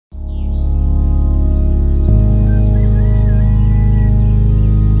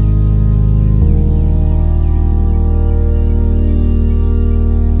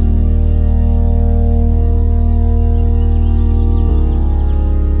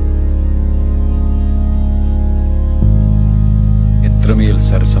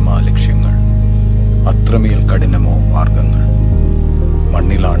സരസമാ ലക്ഷ്യങ്ങൾ, അത്രമേൽ കഠിനമോ മാർഗങ്ങൾ.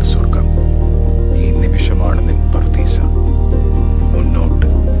 മണ്ണിലാണ് സ്വർഗം, ഈ നിമിഷമാണ് നിൻ പർദീസ. മുന്നോട്ട്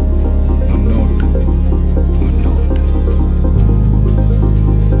മുന്നോട്ട് മുന്നോട്ട്.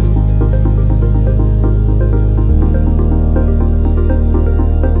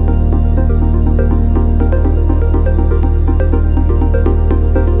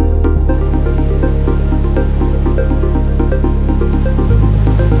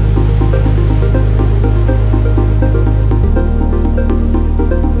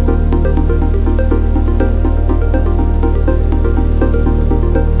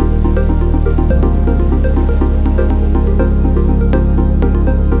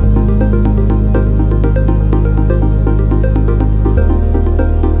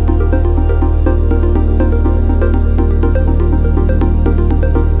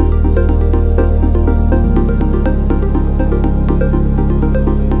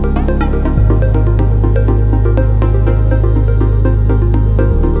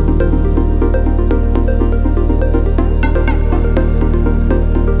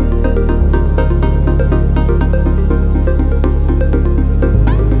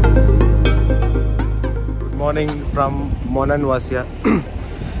 Morning from Monemvasia.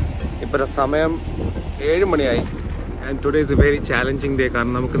 ഇപ്പോൾ സമയം 7 മണിയായി. And today is A very challenging day.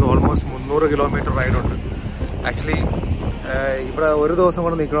 കാരണം നമുക്കിന്ന് ഓൾമോസ്റ്റ് 300 കിലോമീറ്റർ റൈഡുണ്ട്. ആക്ച്വലി ഇവിടെ ഒരു ദിവസം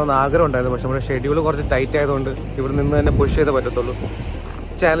കൊണ്ട് നിൽക്കണമെന്ന് ആഗ്രഹം ഉണ്ടായിരുന്നു. പക്ഷെ നമ്മുടെ ഷെഡ്യൂൾ കുറച്ച് ടൈറ്റ് ആയതുകൊണ്ട് ഇവിടെ നിന്ന് തന്നെ പുഷ് ചെയ്തേ പറ്റത്തുള്ളൂ.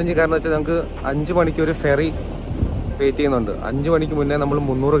 ചാലഞ്ച് കാരണം വെച്ചാൽ നമുക്ക് 5 മണിക്ക് ഒരു ഫെറി വെയിറ്റ് ചെയ്യുന്നുണ്ട്. 5 മണിക്ക് മുന്നേ നമ്മൾ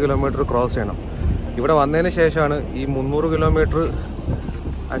 300 കിലോമീറ്റർ ക്രോസ് ചെയ്യണം. ഇവിടെ വന്നതിന് ശേഷമാണ് ഈ 300 കിലോമീറ്റർ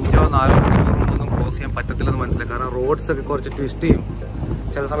 5-4 മണിക്കൂറൊന്നും ക്രോസ് ചെയ്യാൻ പറ്റത്തില്ലെന്ന് മനസ്സിലായി. കാരണം റോഡ്സ് ഒക്കെ കുറച്ച് ട്വിസ്റ്റ് ചെയ്യും.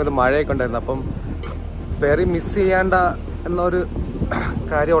 ചില സമയത്ത് മഴയൊക്കെ ഉണ്ടായിരുന്നു. അപ്പം ഫെറി മിസ് ചെയ്യേണ്ട എന്നൊരു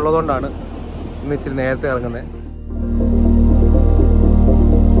കാര്യം ഉള്ളതുകൊണ്ടാണ് ഇന്ന് ഇച്ചിരി നേരത്തെ ഇറങ്ങുന്നത്.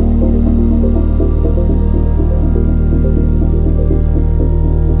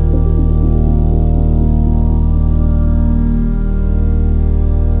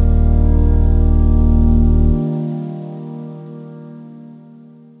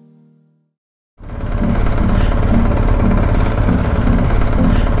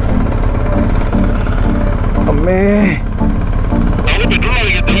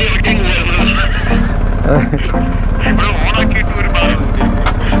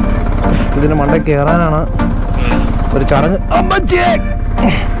 ഇതിന് മണ്ട കയറാനാണ് ഒരു ചടങ്ങ്.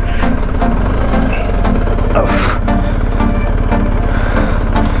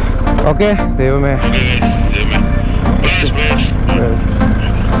 ഓക്കെ ദൈവമേ.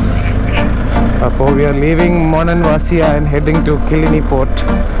 അപ്പോൾ we are leaving Monemvasia and heading to Kilini port,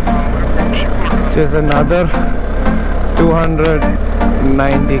 which is another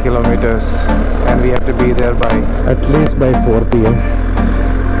 290 kilometers, and we have to be there by at least by 4 p.m.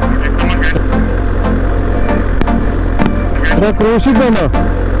 cruise ship undo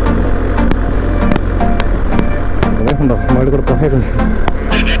undo mali kuda pohayirunnu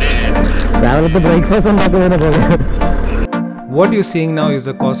ravilate breakfast undakkuvena pole. What you're seeing now is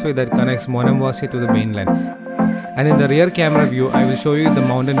the causeway that connects Monemvasia to the mainland, and in the rear camera view I will show you the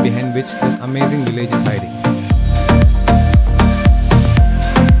mountain behind which this amazing village is hiding.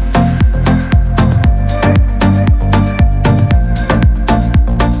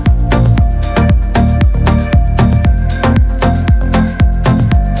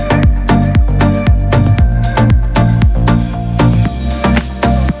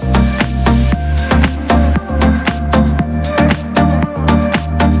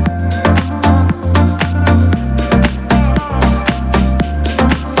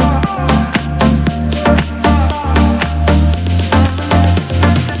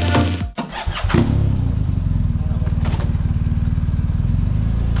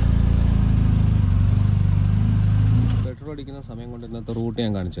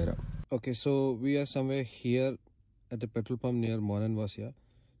 Okay, so we are somewhere here at a petrol pump near Monemvasia.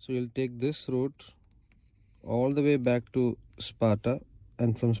 So you'll take this route all the way back to Sparta,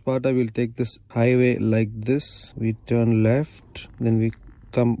 and from Sparta we'll take this highway like this. We turn left, then we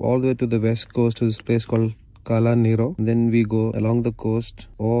come all the way to the west coast to this place called Kala Nero. Then we go along the coast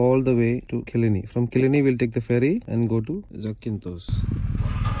all the way to Kilini. From Kilini we'll take the ferry and go to Zakynthos.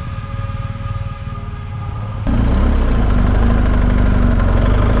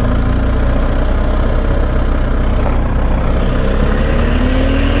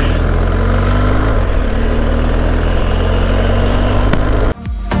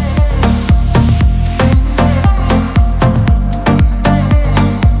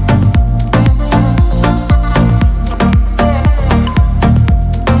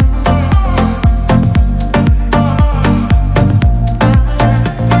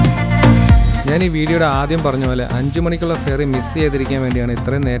 ഞാൻ ഈ വീഡിയോയുടെ ആദ്യം പറഞ്ഞ പോലെ 5 മണിക്കുള്ള ferry miss ചെയ്തിരിക്കാൻ വേണ്ടിയാണ്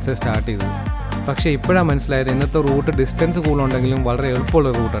ഇത്രയും നേരത്തെ സ്റ്റാർട്ട് ചെയ്തത്. പക്ഷേ ഇപ്പോഴാണ് മനസ്സിലായത് ഇന്നത്തെ റൂട്ട് ഡിസ്റ്റൻസ് കൂടുതലുണ്ടെങ്കിലും വളരെ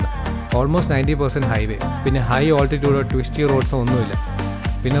എളുപ്പമുള്ള റൂട്ടാണ്. ഓൾമോസ്റ്റ് 90% ഹൈവേ, പിന്നെ ഹൈ ഓൾട്ടിറ്റ്യൂഡോ ട്വിസ്റ്റി റോഡ്സോ ഒന്നുമില്ല.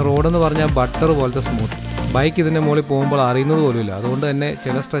 പിന്നെ റോഡെന്ന് പറഞ്ഞാൽ ബട്ടർ പോലത്തെ സ്മൂത്ത്. ബൈക്ക് ഇതിൻ്റെ മുകളിൽ പോകുമ്പോൾ അറിയുന്നത് പോലുമില്ല. അതുകൊണ്ട് തന്നെ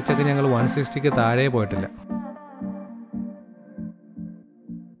ചില സ്ട്രെച്ചൊക്കെ ഞങ്ങൾ 160ക്ക് താഴെ പോയിട്ടില്ല.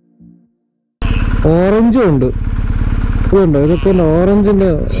 ഓറഞ്ചും ഉണ്ട്, ഇതുണ്ട്, ഇതൊക്കെ ഓറഞ്ചിൻ്റെ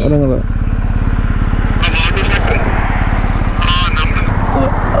ഇനങ്ങളാണ്.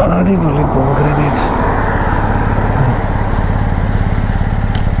 അടിപൊളി concrete.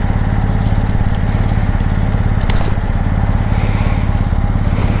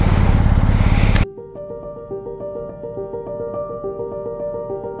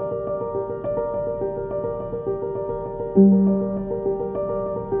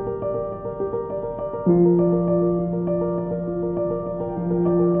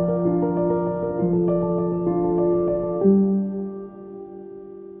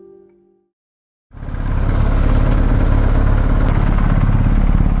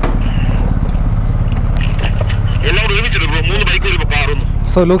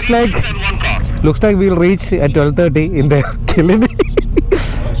 So looks like we'll reach at 12:30 in the Kilini.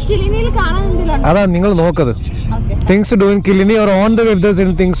 അതാ നിങ്ങൾ നോക്കത്. Things to do in Kilini or on the way, if there's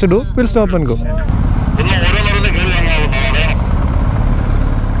any things to do, we'll stop and go.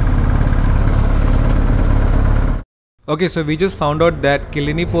 Okay, so we just found out that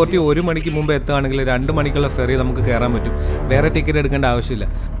Kilini Port 1 മണിക്ക് മുമ്പ് എത്തുകയാണെങ്കിൽ 2 മണിക്കുള്ള ferry നമുക്ക് കയറാൻ പറ്റും. വേറെ ticket എടുക്കേണ്ട ആവശ്യമില്ല.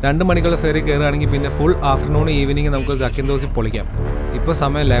 2 മണിക്കുള്ള ഫെറി കയറുകയാണെങ്കിൽ പിന്നെ ഫുൾ ആഫ്റ്റർനൂൺ ഈവനിങ് നമുക്ക് Zakynthosൽ പൊളിക്കാം. ഇപ്പോൾ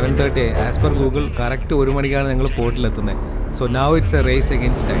സമയം 11:30. ആസ് പെർ ഗൂഗിൾ കറക്റ്റ് 1 മണിക്കാണ് ഞങ്ങൾ പോർട്ടിലെത്തുന്നത്. So now it's A raise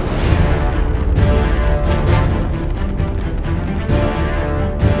against time.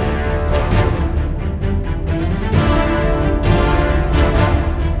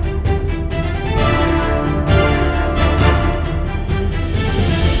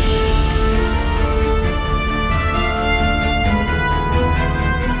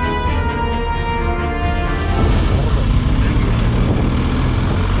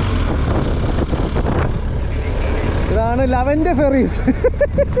 ഇതാണ് lavender ferries.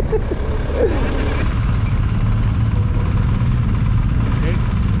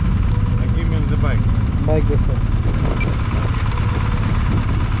 Give me the bike. Bike this one.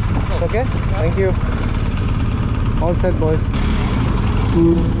 Okay? Thank you. All set, boys.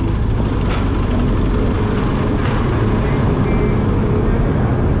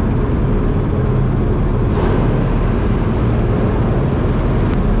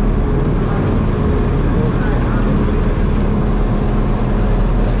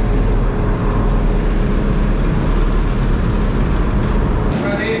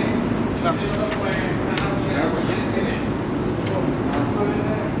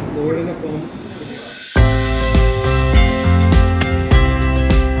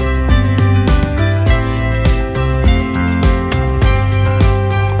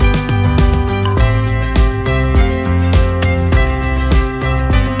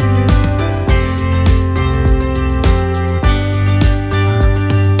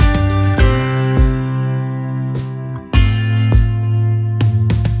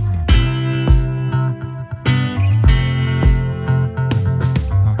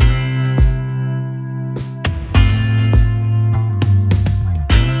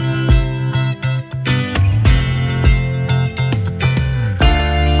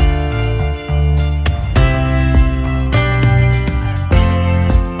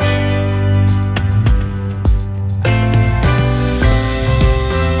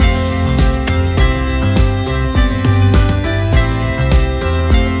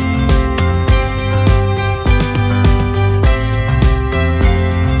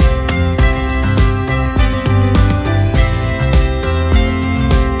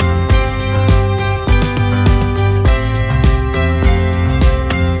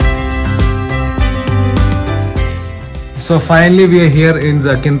 So finally we are here in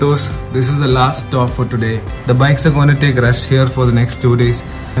Zakynthos. This is the last stop for today. The bikes are going to take rest here for the next 2 days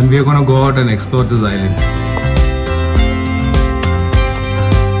and we are going to go out and explore this island.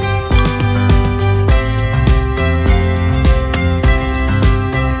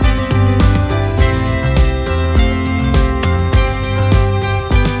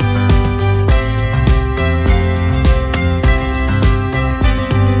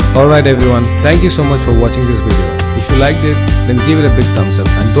 Alright everyone, thank you so much for watching this video. If you liked it, then give it a big thumbs up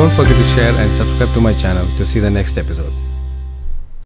and don't forget to share and subscribe to my channel to see the next episode.